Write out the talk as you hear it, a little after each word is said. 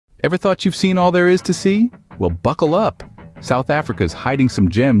Ever thought you've seen all there is to see? Well, buckle up. South Africa's hiding some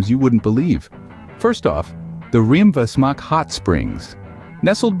gems you wouldn't believe. First off, the Riemvasmak Hot Springs.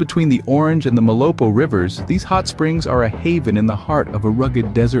 Nestled between the Orange and the Malopo rivers, these hot springs are a haven in the heart of a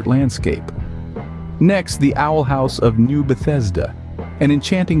rugged desert landscape. Next, the Owl House of New Bethesda. An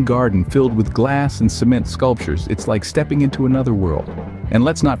enchanting garden filled with glass and cement sculptures. It's like stepping into another world. And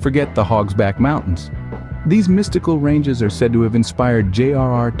let's not forget the Hogsback Mountains. These mystical ranges are said to have inspired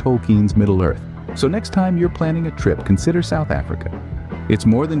J.R.R. Tolkien's Middle-earth. So next time you're planning a trip, consider South Africa. It's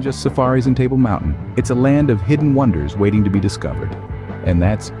more than just safaris and Table Mountain. It's a land of hidden wonders waiting to be discovered. And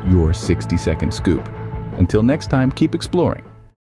that's your 60-second scoop. Until next time, keep exploring.